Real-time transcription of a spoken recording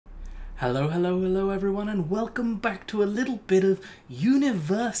Hello, hello, hello everyone, and welcome back to a little bit of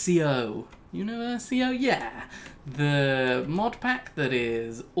UniversIO. UniversIO, yeah. The mod pack that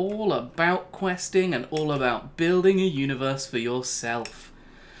is all about questing and all about building a universe for yourself.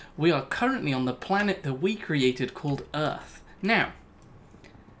 We are currently on the planet that we created called Earth. Now,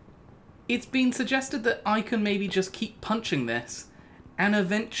 it's been suggested that I can maybe just keep punching this, and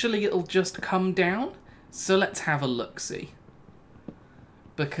eventually it'll just come down. So let's have a look-see.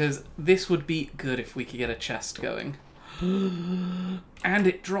 Because this would be good if we could get a chest going. And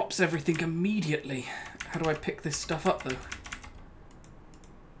it drops everything immediately. How do I pick this stuff up, though?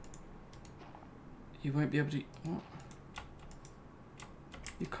 You won't be able to... What?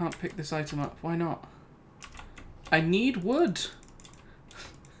 You can't pick this item up. Why not? I need wood.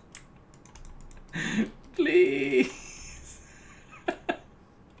 Please.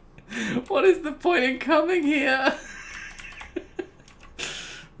 What is the point in coming here?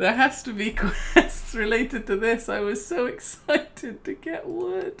 There has to be quests related to this. I was so excited to get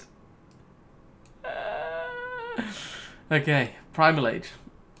wood. Okay, Primal Age.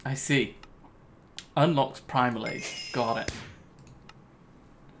 I see. Unlocks Primal Age. Got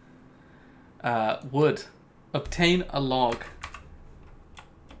it. Wood. Obtain a log.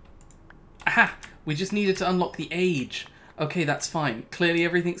 Aha! We just needed to unlock the age. Okay, that's fine. Clearly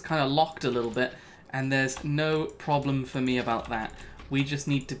everything's kind of locked a little bit, and there's no problem for me about that. We just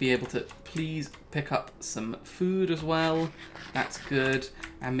need to be able to please pick up some food as well. That's good.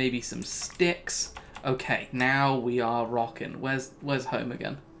 And maybe some sticks. Okay, now we are rocking. Where's home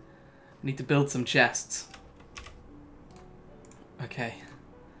again? I need to build some chests. Okay.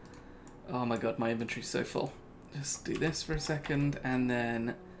 Oh my god, my inventory's so full. Just do this for a second and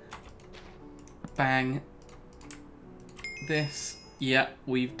then bang. This. Yeah,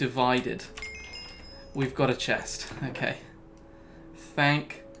 we've divided. We've got a chest. Okay.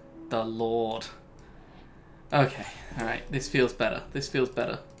 Thank the Lord. Okay, alright, this feels better. This feels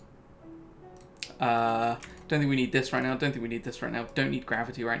better. Don't think we need this right now. Don't think we need this right now. Don't need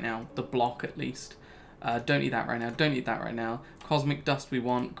gravity right now. The block, at least. Don't need that right now. Don't need that right now. Cosmic dust we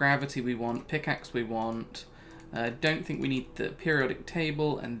want. Gravity we want. Pickaxe we want. Don't think we need the periodic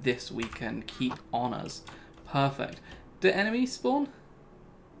table. And this we can keep on us. Perfect. Do enemies spawn?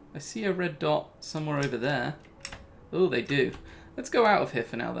 I see a red dot somewhere over there. Oh, they do. Let's go out of here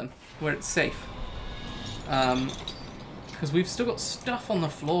for now then, where it's safe. Because we've still got stuff on the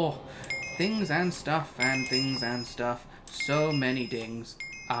floor. Things and stuff and things and stuff. So many dings.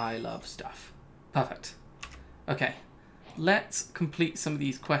 I love stuff. Perfect. Okay. Let's complete some of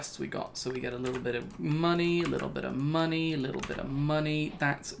these quests we got. So we get a little bit of money, a little bit of money, a little bit of money.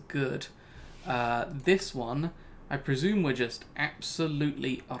 That's good. This one, I presume we're just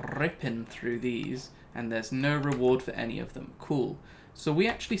absolutely ripping through these. And there's no reward for any of them. Cool. So we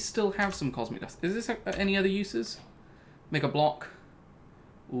actually still have some cosmic dust. Is this any other uses? Make a block.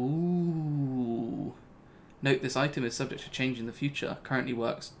 Ooh. Note this item is subject to change in the future. Currently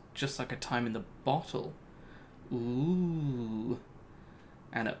works just like a time in the bottle. Ooh.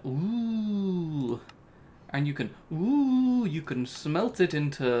 And a ooh. And you can smelt it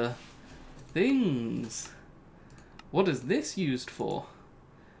into things. What is this used for?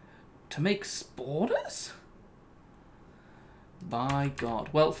 To make spawners? By God.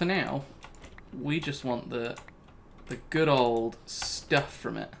 Well, for now, we just want the good old stuff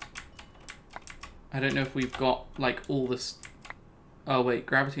from it. I don't know if we've got, like, all this... Oh, wait.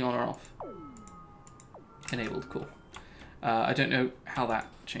 Gravity on or off? Enabled. Cool. I don't know how that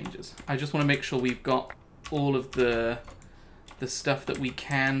changes. I just want to make sure we've got all of the stuff that we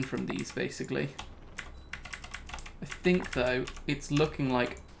can from these, basically. I think, though, it's looking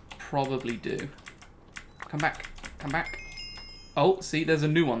like... Probably do. Come back. Come back. Oh, see, there's a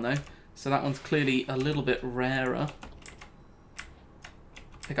new one, though. So that one's clearly a little bit rarer.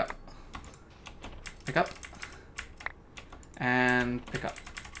 Pick up. Pick up. And pick up.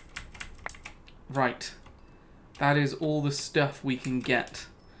 Right. That is all the stuff we can get.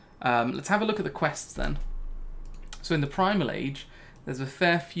 Let's have a look at the quests, then. So in the Primal Age, there's a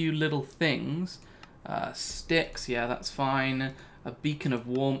fair few little things. Sticks, yeah, that's fine. A beacon of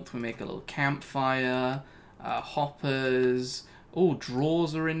warmth, we make a little campfire, hoppers, oh,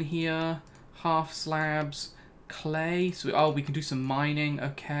 drawers are in here, half slabs, clay, so we can do some mining,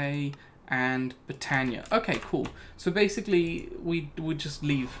 okay, and Britannia. Okay, cool. So basically, we would just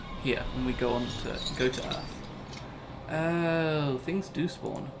leave here when we go to Earth. Oh, things do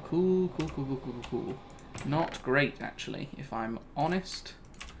spawn. Cool, cool, cool, cool, cool, cool. Not great, actually, if I'm honest,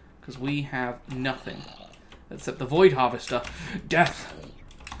 because we have nothing. Except the Void Harvester. Death!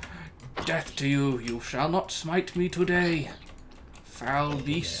 Death to you! You shall not smite me today! foul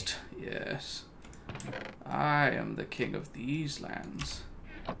beast. Yes. I am the king of these lands.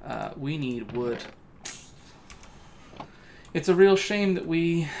 We need wood. It's a real shame that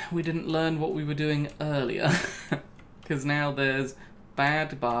we didn't learn what we were doing earlier. Because now there's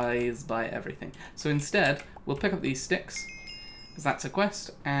bad buys by everything. So instead, we'll pick up these sticks, because that's a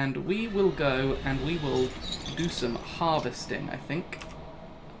quest, and we will go and we will do some harvesting, I think.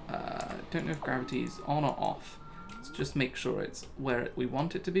 Don't know if gravity's on or off. Let's just make sure it's where we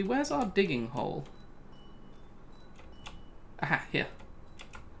want it to be. Where's our digging hole? Aha, here.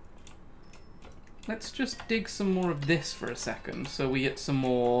 Let's just dig some more of this for a second, so we get some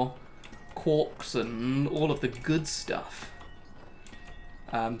more quarks and all of the good stuff.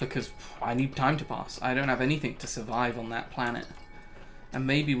 Because I need time to pass. I don't have anything to survive on that planet. And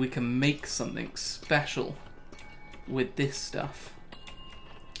maybe we can make something special with this stuff.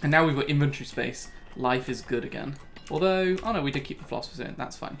 And now we've got inventory space. Life is good again. Although, oh no, we did keep the philosopher's in.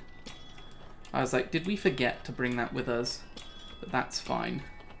 That's fine. I was like, did we forget to bring that with us? But that's fine.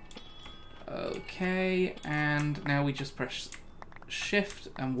 Okay, and now we just press shift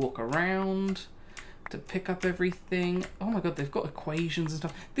and walk around to pick up everything. Oh my god, they've got equations and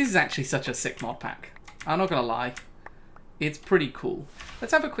stuff. This is actually such a sick mod pack. I'm not gonna lie. It's pretty cool.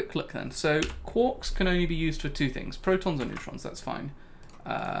 Let's have a quick look then. So, quarks can only be used for two things. Protons and neutrons, that's fine.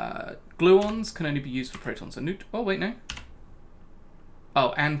 Gluons can only be used for protons and oh, wait, no.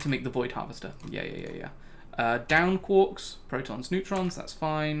 Oh, and to make the void harvester. Yeah. Down quarks, protons, neutrons, that's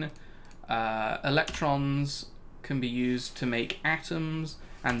fine. Electrons can be used to make atoms,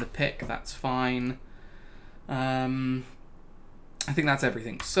 and the pick, that's fine. I think that's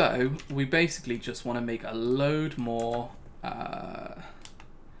everything. So, we basically just want to make a load more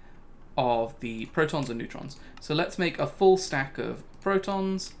of the protons and neutrons. So let's make a full stack of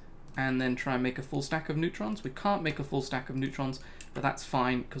protons and then try and make a full stack of neutrons. We can't make a full stack of neutrons, but that's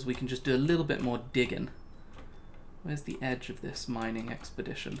fine because we can just do a little bit more digging. Where's the edge of this mining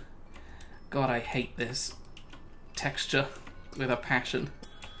expedition? God, I hate this texture with a passion.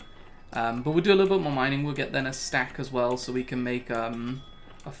 But we'll do a little bit more mining. We'll get then a stack as well, so we can make a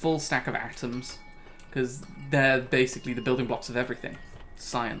full stack of atoms, because they're basically the building blocks of everything.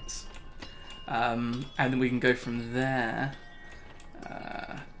 Science. And then we can go from there.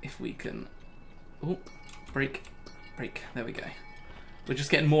 If we can... Oh, break. There we go. We're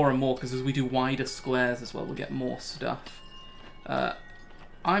just getting more and more, because as we do wider squares as well, we'll get more stuff.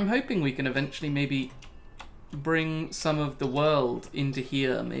 I'm hoping we can eventually maybe bring some of the world into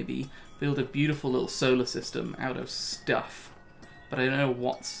here, maybe build a beautiful little solar system out of stuff. But I don't know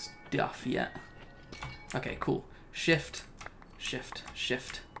what stuff yet. Okay, cool. Shift.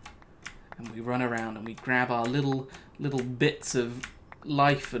 And we run around and we grab our little bits of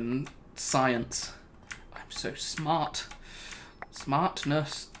life and science. I'm so smart.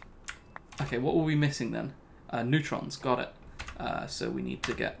 Smartness. Okay, what were we missing then? Neutrons, got it. So we need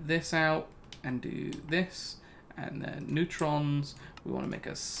to get this out and do this. And then neutrons. We want to make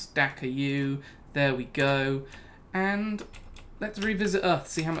a stack of you. There we go. And let's revisit Earth,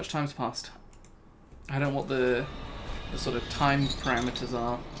 see how much time's passed. I don't know what the sort of time parameters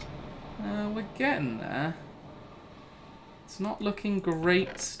are. We're getting there. It's not looking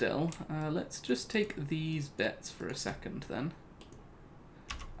great still. Let's just take these bits for a second then.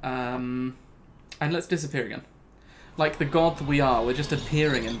 And let's disappear again. Like the god that we are, we're just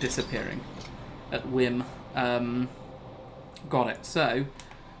appearing and disappearing at whim. Got it. So,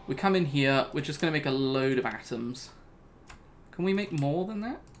 we come in here, we're just going to make a load of atoms. Can we make more than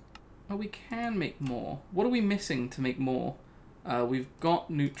that? Oh, we can make more. What are we missing to make more? We've got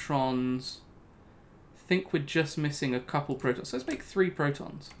neutrons. I think we're just missing a couple protons. So let's make 3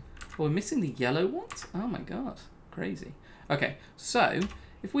 protons. Oh, we're missing the yellow ones? Oh my god. Crazy. Okay, so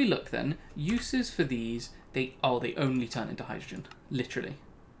if we look then, uses for these, they only turn into hydrogen. Literally.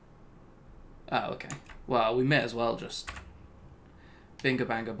 Oh, okay. Well, we may as well just bingo,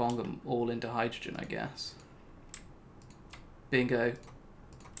 bango, bongo them all into hydrogen, I guess. Bingo.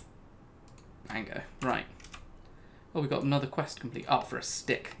 Bango. Right. Oh, we got another quest complete. Oh, for a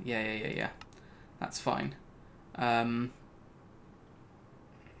stick. Yeah. That's fine.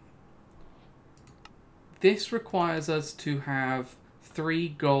 This requires us to have 3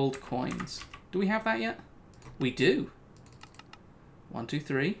 gold coins. Do we have that yet? We do. 1, 2,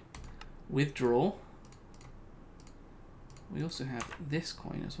 3. Withdraw. We also have this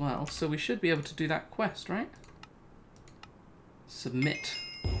coin as well, so we should be able to do that quest, right? Submit.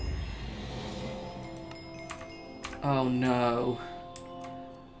 Oh no.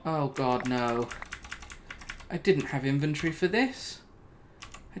 Oh god, no. I didn't have inventory for this.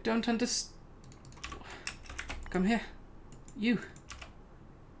 I don't understand. Come here. You.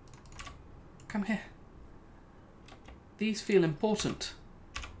 come here. These feel important.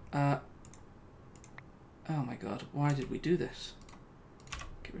 Oh my god, why did we do this?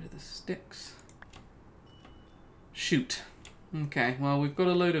 Get rid of the sticks. Shoot. Okay, well, we've got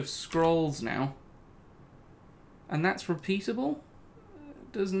a load of scrolls now. And that's repeatable?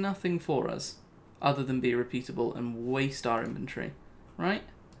 It does nothing for us other than be repeatable and waste our inventory. Right?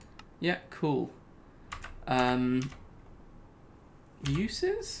 Yeah, cool.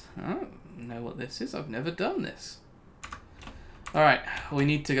 Uses? I don't know what this is. I've never done this. Alright, we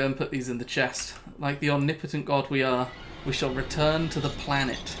need to go and put these in the chest. Like the omnipotent god we are, we shall return to the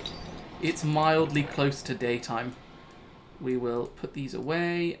planet. It's mildly close to daytime. We will put these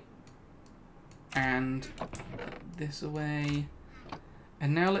away. And put this away.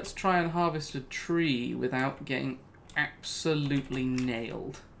 And now let's try and harvest a tree without getting absolutely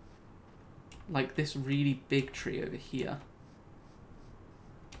nailed. Like this really big tree over here.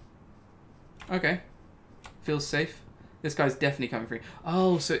 Okay. Feels safe. This guy's definitely coming free.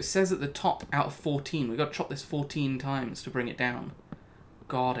 Oh, so it says at the top out of 14. We've got to chop this 14 times to bring it down.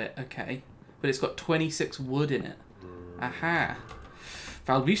 Got it, okay. But it's got 26 wood in it. Aha.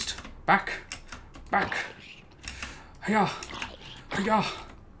 Foul beast. Back. Back. Hiya. Hiya.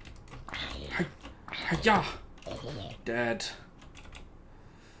 Hiya. Dead.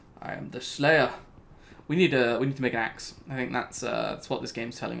 I am the Slayer. We need to make an axe. I think that's what this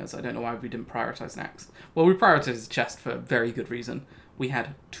game's telling us. I don't know why we didn't prioritize an axe. Well, we prioritized the chest for a very good reason. We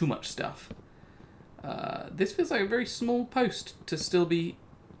had too much stuff. This feels like a very small post to still be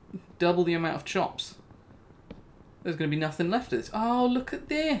double the amount of chops. There's going to be nothing left of this. Oh, look at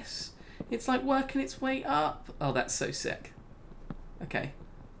this. It's like working its way up. Oh, that's so sick. Okay,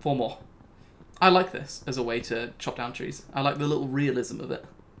 4 more. I like this as a way to chop down trees. I like the little realism of it.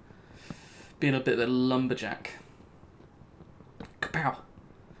 Being a bit of a lumberjack. Kapow.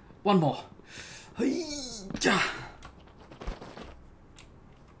 1 more.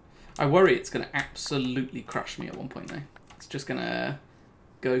 I worry it's going to absolutely crush me at one point though. It's just going to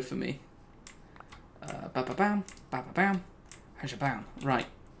go for me. Ba-ba-bam, ba-ba-bam, ha-sha-bam. Right,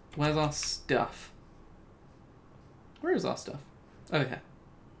 where's our stuff? Where is our stuff? Over here.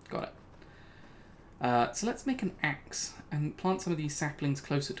 Got it. So let's make an axe and plant some of these saplings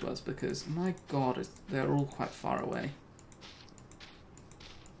closer to us because, my god, they're all quite far away.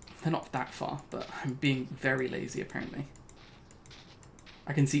 They're not that far, but I'm being very lazy apparently.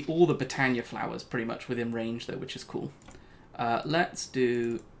 I can see all the Botania flowers pretty much within range though, which is cool. Let's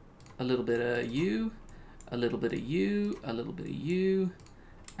do a little bit of you, a little bit of you, a little bit of you,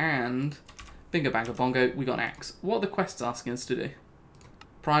 and bingo bango bongo, we got an axe. What are the quests asking us to do?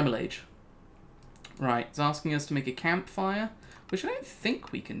 Primal Age. Right, it's asking us to make a campfire, which I don't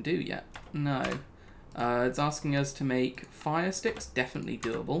think we can do yet. No. It's asking us to make fire sticks, definitely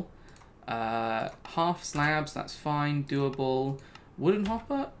doable. Half slabs, that's fine, doable. Wooden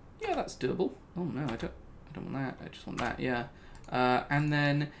hopper, yeah, that's doable. Oh no, I don't want that. I just want that, yeah. And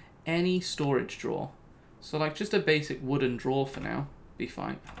then any storage drawer. So like just a basic wooden drawer for now, be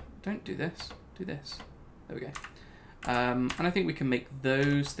fine. Don't do this, do this. There we go. And I think we can make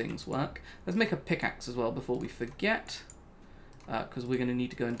those things work. Let's make a pickaxe as well before we forget, because we're going to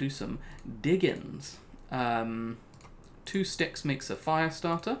need to go and do some diggins. 2 sticks makes a fire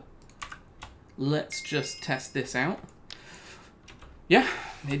starter. Let's just test this out. Yeah,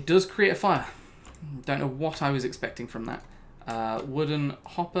 it does create a fire. Don't know what I was expecting from that. Wooden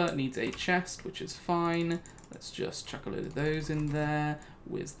hopper needs a chest, which is fine. Let's just chuck a load of those in there.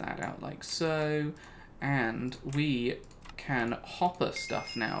 Whiz that out like so. And we can hopper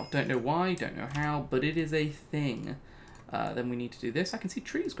stuff now. Don't know why, don't know how, but it is a thing. Then we need to do this. I can see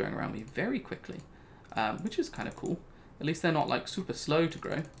trees growing around me very quickly, which is kind of cool. At least they're not like super slow to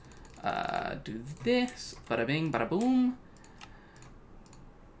grow. Do this, bada bing, bada boom.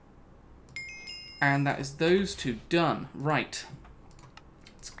 And that is those 2 done. Right.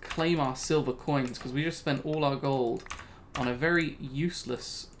 Let's claim our silver coins, because we just spent all our gold on a very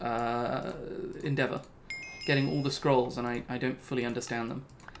useless endeavor. Getting all the scrolls, and I don't fully understand them.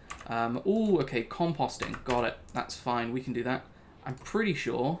 Oh, okay, composting. Got it. That's fine. We can do that. I'm pretty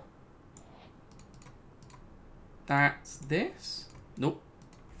sure that's this. Nope.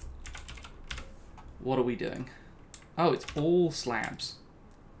 What are we doing? Oh, it's all slabs.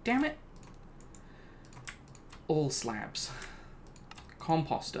 Damn it. All slabs.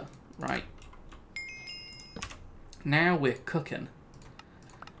 Composter. Right. Now we're cooking.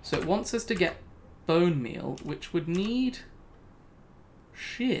 So it wants us to get bone meal, which would need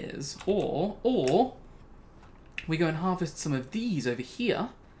shears, or we go and harvest some of these over here,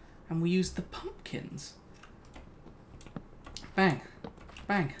 and we use the pumpkins. Bang,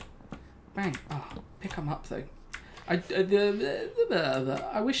 bang, Bang. Oh, pick them up, though.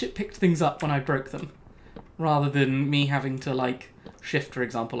 I wish it picked things up when I broke them, rather than me having to, like, shift, for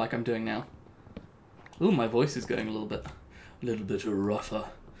example, like I'm doing now. Ooh, my voice is going a little bit rougher.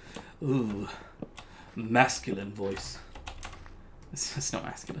 Ooh, masculine voice. It's not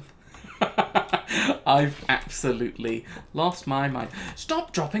masculine. I've absolutely lost my mind.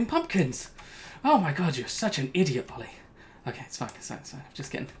 Stop dropping pumpkins! Oh my god, you're such an idiot, Ollie. Okay, it's fine. I'm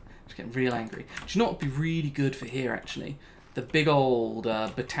just getting real angry. Do you know what would be really good for here, actually? The big old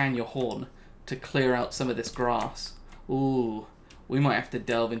Britannia horn to clear out some of this grass. Ooh, we might have to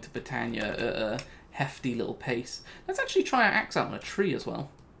delve into Britannia at a hefty little pace. Let's actually try our axe out on a tree as well.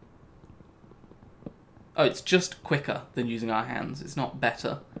 Oh, it's just quicker than using our hands. It's not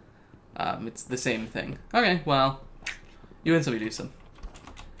better. It's the same thing. Okay, well, you win some, you lose some.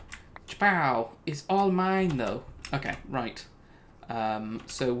 Chow is all mine, though. Okay, right.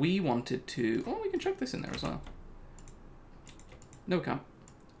 So we wanted to... Oh, we can chuck this in there as well. No, we can't.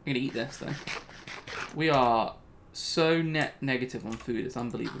 I'm going to eat this, though. We are so net negative on food. It's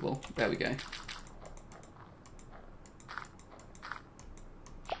unbelievable. There we go.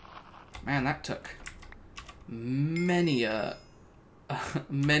 Man, that took many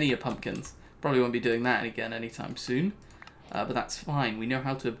many pumpkins. Probably won't be doing that again anytime soon. But that's fine. We know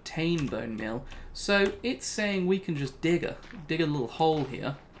how to obtain bone meal. So it's saying we can just dig a little hole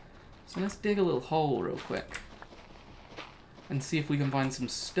here. So let's dig a little hole real quick. And see if we can find some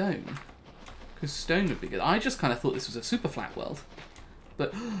stone. Because stone would be good. I just kind of thought this was a super flat world.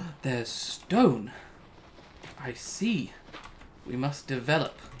 But there's stone. I see. We must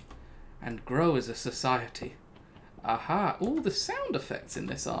develop and grow as a society. Aha. All the sound effects in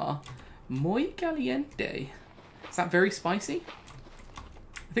this are muy caliente. Is that very spicy?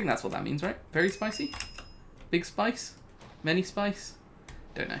 I think that's what that means, right? Very spicy? Big spice? Many spice?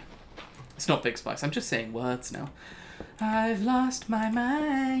 Don't know. It's not big spice. I'm just saying words now. I've lost my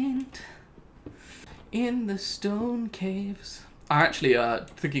mind in the stone caves. I actually,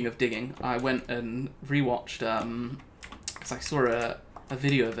 thinking of digging, I went and rewatched, because I saw a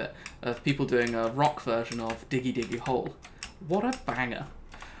video of it, of people doing a rock version of Diggy Diggy Hole. What a banger.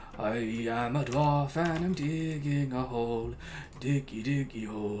 I am a dwarf and I'm digging a hole. Diggy diggy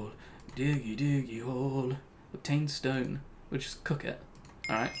hole. Diggy diggy hole. Obtain stone. We'll just cook it.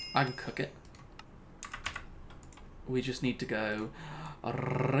 Alright, I can cook it. We just need to go...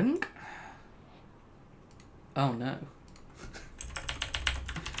 Rink. Oh no.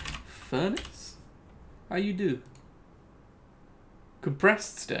 Furnace? How you do?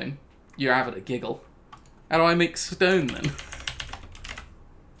 Compressed stone? You're having a giggle. How do I make stone then?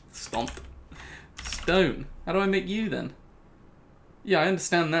 Stomp. Stone. How do I make you then? Yeah, I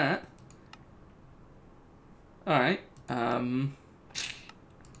understand that. Alright.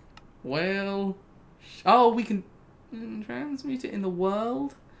 Well... Oh, we can transmute it in the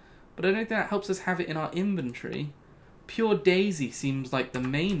world? But I don't think that helps us have it in our inventory. Pure Daisy seems like the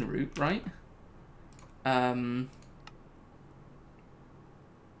main route, right?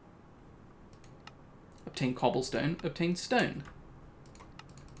 Obtain cobblestone. Obtain stone.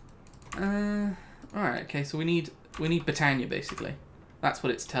 Alright, okay, so we need Britannia, basically. That's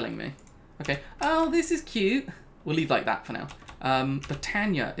what it's telling me. Okay. Oh, this is cute. We'll leave like that for now.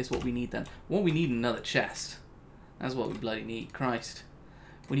 Britannia is what we need then. What we need another chest. That's what we bloody need. Christ.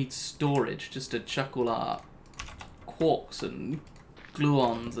 We need storage just to chuck all our quarks and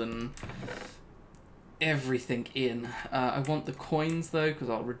gluons and everything in. I want the coins though, because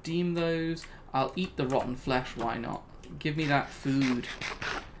I'll redeem those. I'll eat the rotten flesh, why not? Give me that food.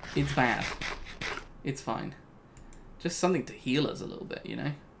 It's bad. It's fine. Just something to heal us a little bit, you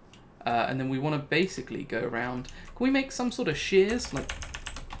know? And then we want to basically go around... Can we make some sort of shears? Like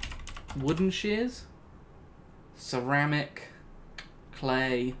wooden shears? Ceramic.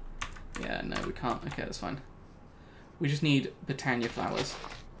 Clay. Yeah, no, we can't. Okay, that's fine. We just need Britannia flowers.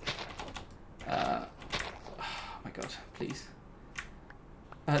 Oh my god, please.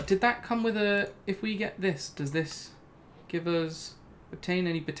 Did that come with a... If we get this, does this give us... Obtain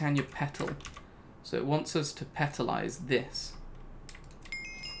any Britannia petal. So it wants us to petalize this.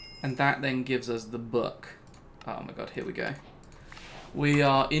 And that then gives us the book. Oh my god, here we go. We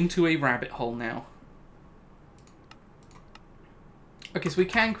are into a rabbit hole now. Okay, so we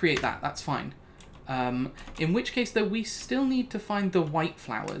can create that. That's fine. In which case, though, we still need to find the white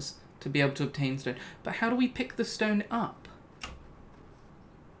flowers to be able to obtain stone. But how do we pick the stone up?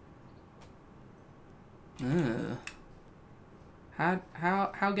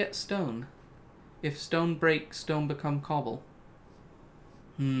 How get stone? If stone break, stone become cobble.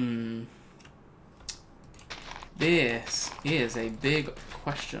 This is a big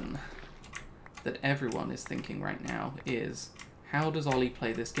question. that everyone is thinking right now is, how does Ollie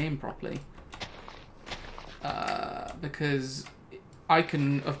play this game properly? Because I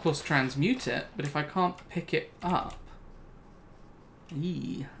can, of course, transmute it, but if I can't pick it up...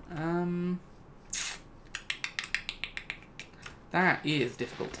 that is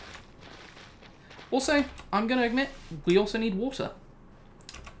difficult. Also, I'm going to admit, we also need water.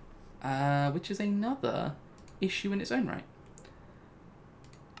 Which is another issue in its own right.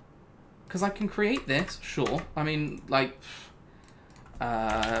 Because I can create this, sure. I mean, like,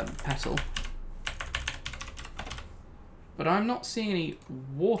 petal. But I'm not seeing any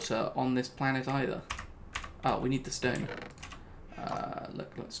water on this planet either. Oh, we need the stone.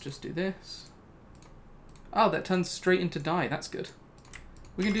 Look, let's just do this. Oh, that turns straight into dye. That's good.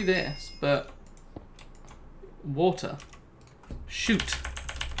 We can do this, but... water. Shoot.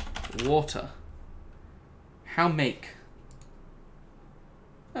 Water. How make?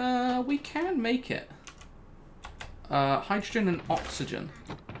 We can make it. Hydrogen and oxygen.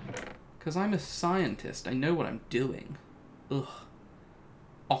 Because I'm a scientist. I know what I'm doing. Ugh.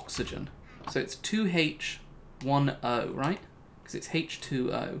 Oxygen. So it's 2H1O, right? Because it's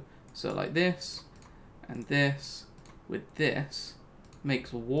H2O. So like this, and this, with this,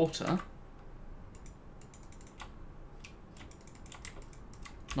 makes water.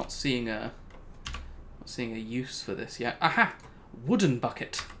 Not seeing a use for this yet. Aha! Wooden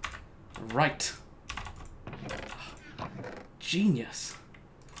bucket. Right. Genius.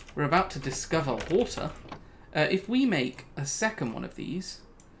 We're about to discover water. If we make a second one of these,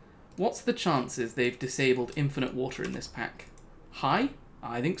 what's the chances they've disabled infinite water in this pack? High?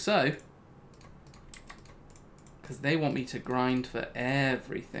 I think so. Because they want me to grind for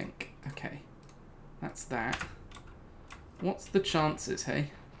everything. Okay. That's that. What's the chances,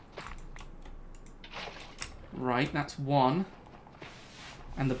 hey? Right, that's 1.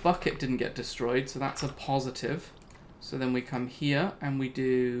 And the bucket didn't get destroyed, so that's a positive. So then we come here and we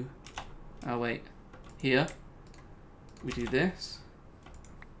do... oh, wait. Here. We do this.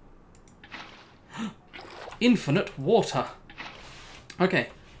 Infinite water! Okay,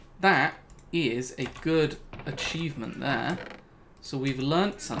 that is a good achievement there. So we've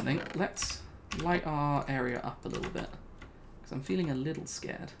learnt something. Let's light our area up a little bit, because I'm feeling a little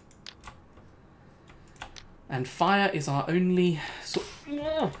scared. And fire is our only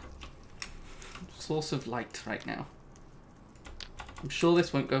source of light right now. I'm sure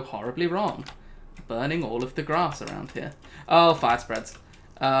this won't go horribly wrong. Burning all of the grass around here. Oh, fire spreads.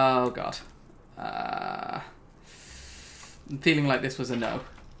 Oh, God. I'm feeling like this was a no.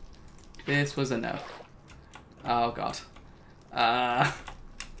 This was a no. Oh, God.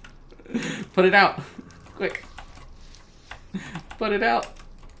 Put it out. Quick. Put it out.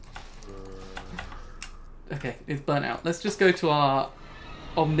 Okay, it's burnt out. Let's just go to our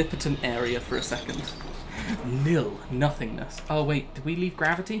omnipotent area for a second. Nil. Nothingness. Oh, wait. Did we leave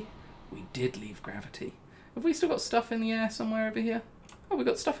gravity? We did leave gravity. Have we still got stuff in the air somewhere over here? Oh, we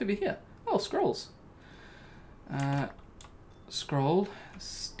got stuff over here. Oh, scrolls. Scroll.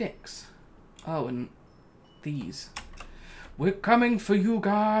 Sticks. Oh, and these. We're coming for you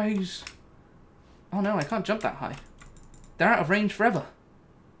guys. Oh, no, I can't jump that high. They're out of range forever.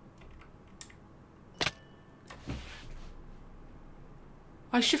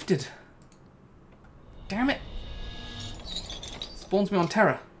 I shifted. Damn it. Spawns me on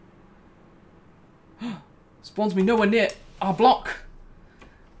Terra. Spawns me nowhere near our block.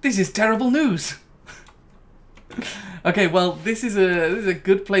 This is terrible news. Okay, well, this is a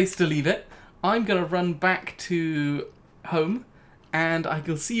good place to leave it. I'm gonna run back to home, and I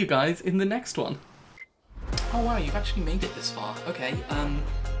will see you guys in the next one. Oh wow, you've actually made it this far. Okay,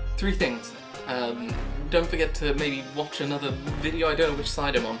 3 things. Don't forget to maybe watch another video. I don't know which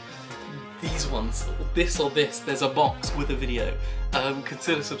side I'm on. These ones, this or this, there's a box with a video.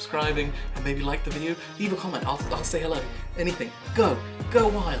 Consider subscribing and maybe like the video. Leave a comment, I'll say hello. Anything. Go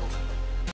wild.